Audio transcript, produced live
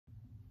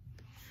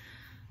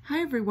Hi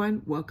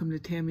everyone, welcome to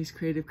Tammy's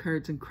Creative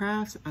Cards and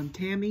Crafts. I'm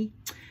Tammy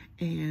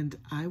and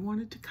I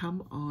wanted to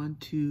come on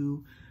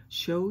to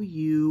show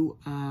you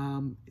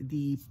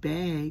the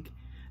bag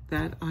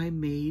that I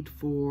made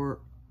for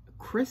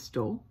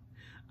Crystal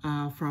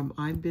from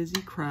I'm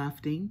Busy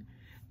Crafting,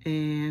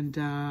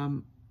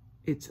 and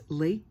it's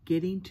late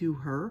getting to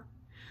her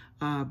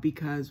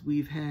because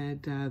we've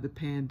had the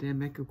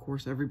pandemic. Of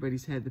course,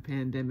 everybody's had the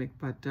pandemic,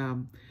 but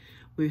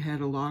we've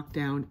had a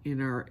lockdown in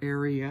our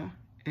area,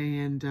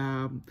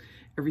 and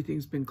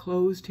everything's been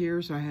closed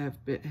here, so I have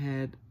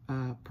had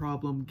a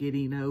problem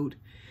getting out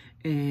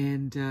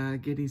and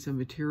getting some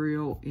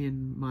material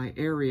in my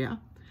area.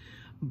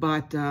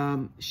 But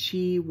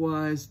she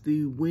was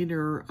the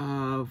winner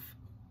of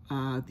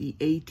the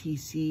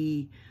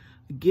ATC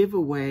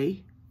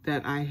giveaway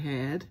that I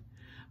had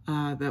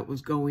that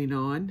was going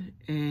on,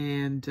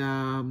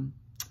 and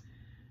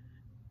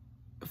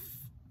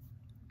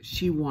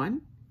she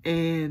won.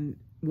 And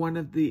one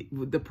of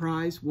the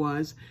prize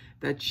was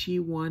that she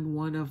won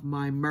one of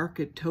my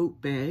market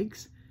tote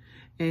bags,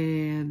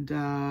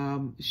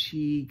 and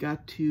she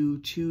got to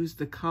choose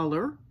the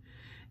color,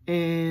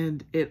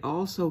 and it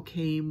also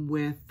came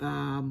with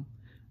a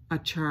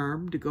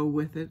charm to go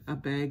with it, a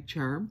bag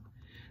charm.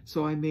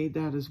 So I made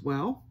that as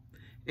well,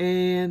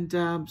 and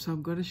so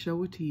I'm going to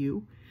show it to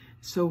you.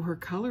 So her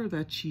color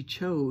that she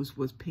chose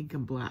was pink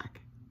and black.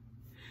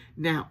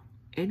 Now,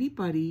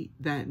 anybody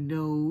that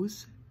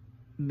knows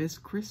Miss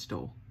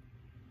Crystal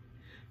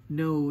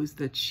knows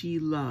that she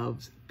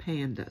loves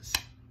pandas.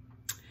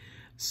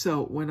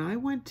 So when I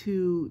went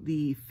to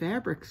the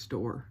fabric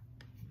store,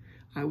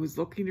 I was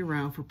looking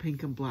around for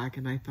pink and black,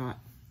 and I thought,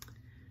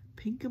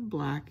 pink and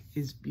black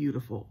is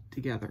beautiful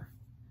together.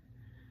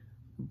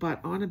 But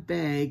on a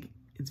bag,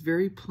 it's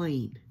very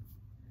plain.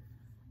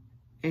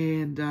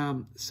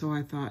 And so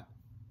I thought,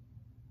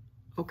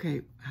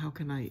 okay, how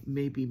can I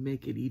maybe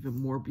make it even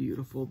more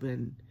beautiful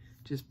than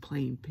just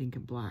plain pink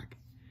and black?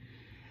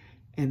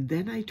 And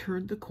then I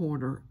turned the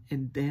corner,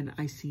 and then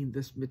I seen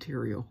this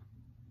material.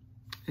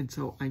 And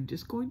so I'm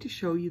just going to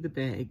show you the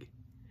bag,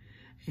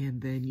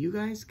 and then you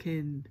guys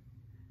can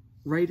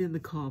write in the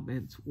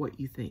comments what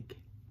you think.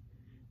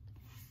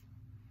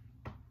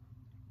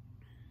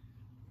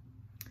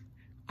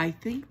 I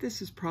think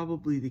this is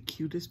probably the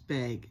cutest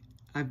bag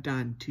I've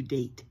done to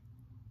date.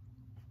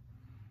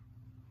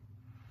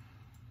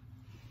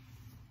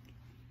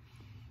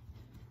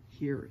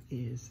 Here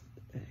is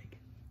the bag.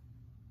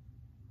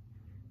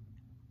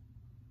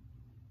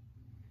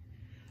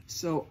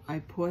 So I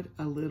put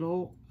a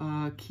little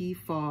key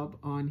fob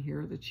on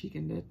here that she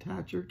can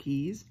attach her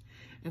keys,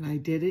 and I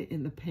did it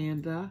in the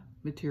panda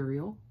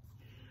material.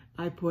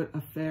 I put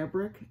a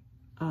fabric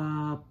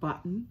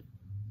button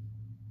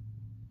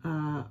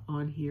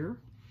on here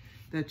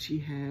that she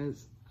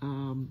has,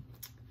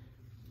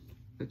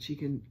 that she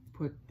can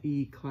put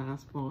the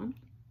clasp on,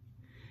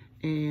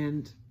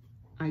 and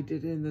I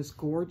did it in this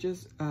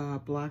gorgeous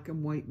black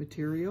and white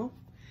material.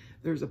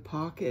 There's a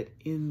pocket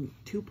in,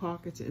 2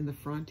 pockets in the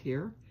front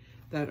here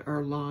that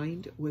are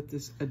lined with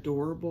this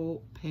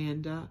adorable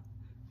panda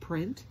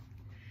print.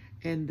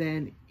 And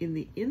then in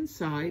the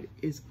inside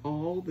is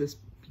all this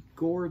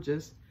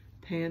gorgeous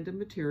panda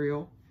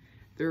material.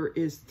 There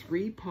is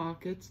 3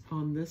 pockets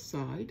on this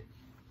side.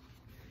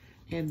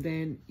 And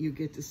then you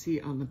get to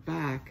see on the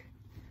back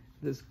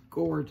this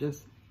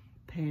gorgeous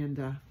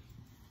panda,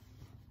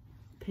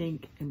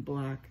 pink and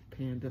black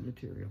panda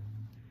material.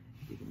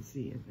 You can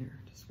see in there,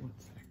 just one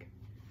sec.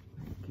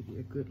 I'll give you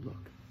a good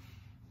look.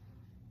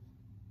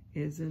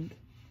 Isn't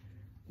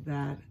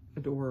that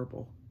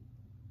adorable?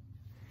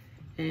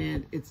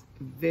 And it's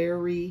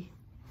very,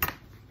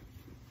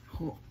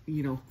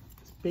 you know,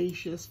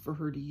 spacious for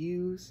her to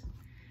use.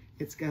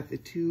 It's got the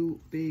 2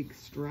 big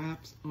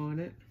straps on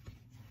it,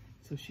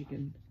 so she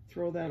can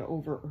throw that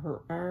over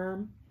her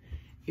arm.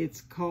 It's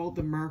called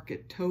the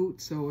market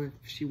tote, so if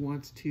she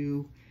wants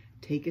to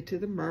take it to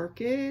the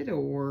market,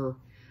 or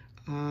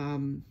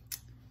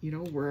you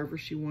know, wherever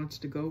she wants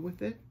to go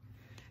with it.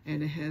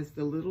 And it has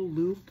the little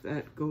loop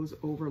that goes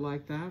over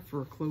like that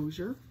for a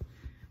closure.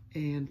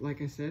 And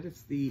like I said,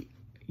 it's the,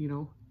 you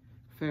know,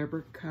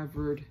 fabric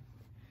covered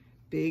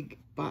big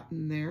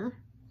button there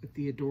with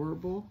the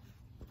adorable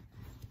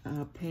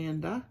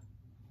panda.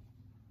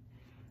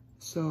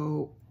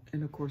 So,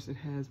 and of course it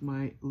has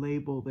my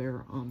label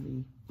there on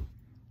the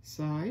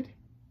side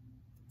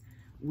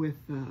with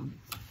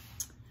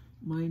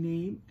my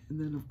name, and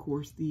then of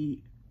course the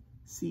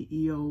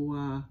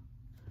CEO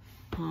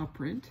paw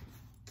print.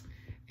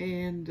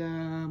 And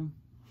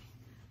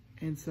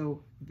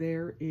so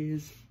there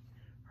is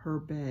her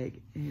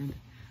bag, and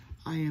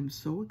I am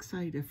so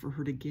excited for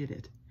her to get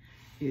it.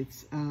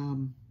 It's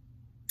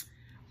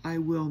I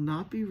will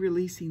not be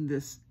releasing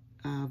this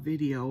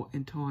video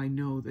until I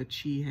know that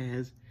she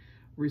has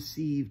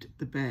received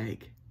the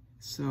bag.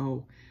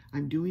 So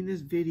I'm doing this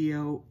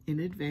video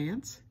in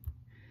advance,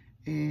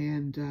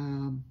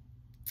 and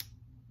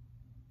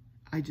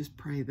I just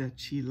pray that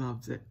she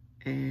loves it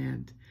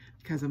and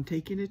because I'm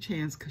taking a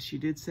chance, because she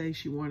did say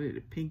she wanted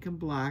it pink and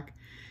black.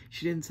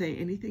 She didn't say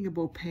anything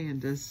about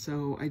pandas,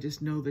 so I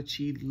just know that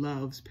she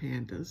loves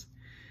pandas.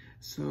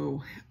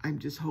 So I'm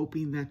just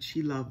hoping that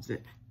she loves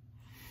it.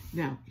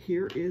 Now,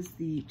 here is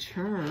the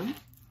charm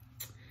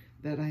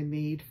that I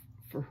made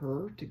for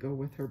her to go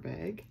with her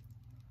bag.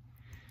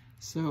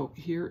 So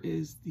here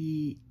is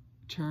the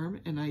charm,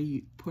 and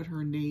I put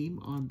her name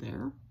on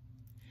there.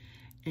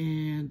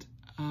 And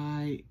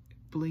I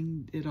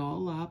blinged it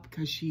all up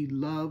because she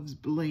loves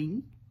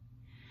bling.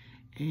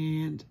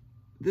 And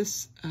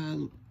this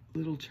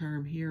little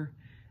charm here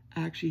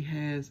actually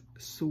has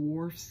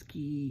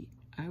Swarovski.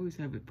 I always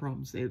have a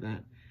problem saying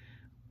that.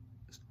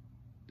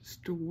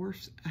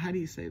 How do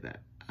you say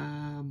that?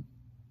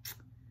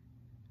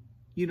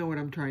 You know what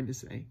I'm trying to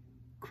say.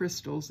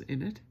 Crystals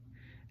in it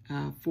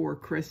for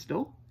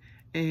crystal.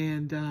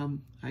 And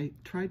I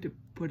tried to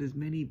put as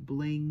many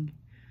bling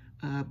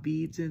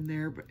beads in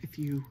there, but if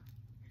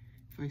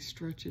I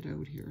stretch it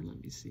out here,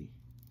 let me see.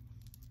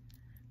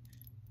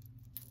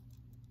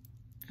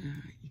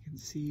 You can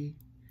see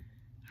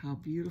how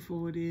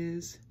beautiful it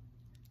is.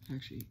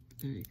 Actually,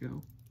 there you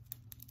go.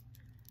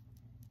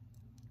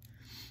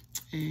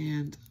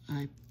 And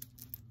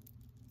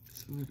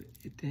so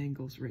it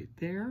dangles right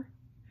there.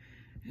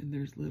 And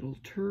there's little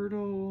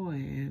turtle,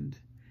 and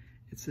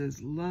it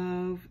says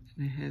love,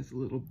 and it has a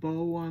little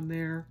bow on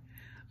there.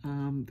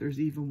 There's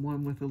even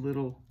one with a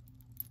little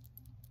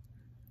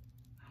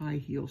high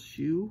heel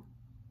shoe.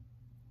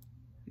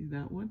 See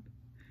that one?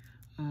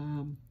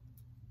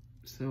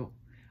 So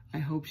I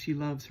hope she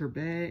loves her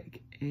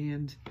bag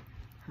and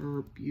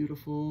her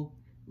beautiful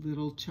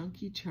little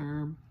chunky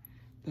charm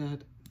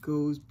that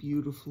goes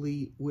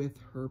beautifully with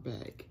her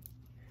bag.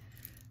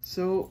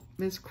 So,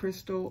 Miss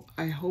Crystal,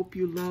 I hope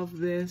you love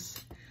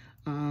this.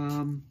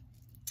 And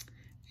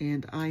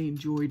I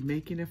enjoyed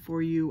making it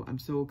for you. I'm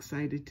so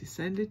excited to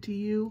send it to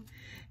you.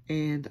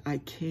 And I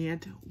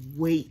can't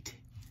wait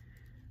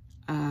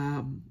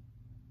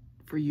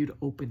for you to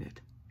open it.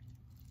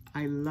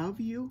 I love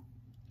you.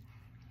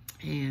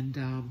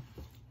 And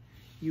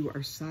you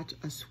are such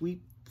a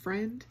sweet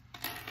friend.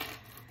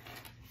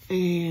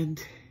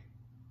 And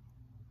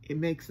it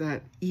makes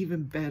that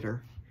even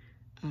better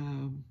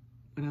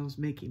when I was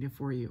making it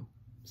for you.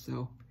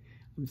 So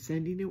I'm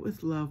sending it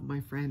with love,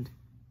 my friend.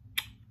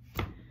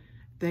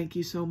 Thank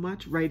you so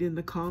much. Write in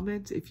the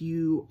comments if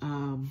you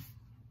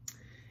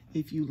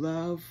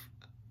love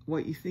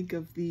what you think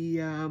of the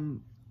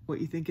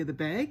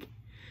bag.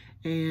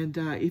 And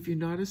if you're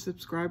not a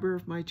subscriber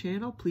of my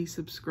channel, please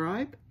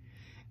subscribe.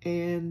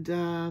 And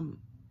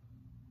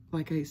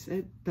like I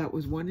said, that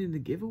was one in the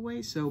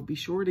giveaway. So be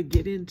sure to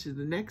get into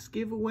the next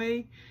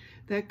giveaway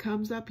that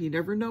comes up. You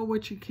never know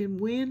what you can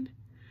win.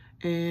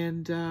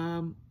 And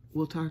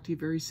we'll talk to you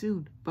very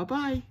soon.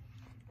 Bye-bye.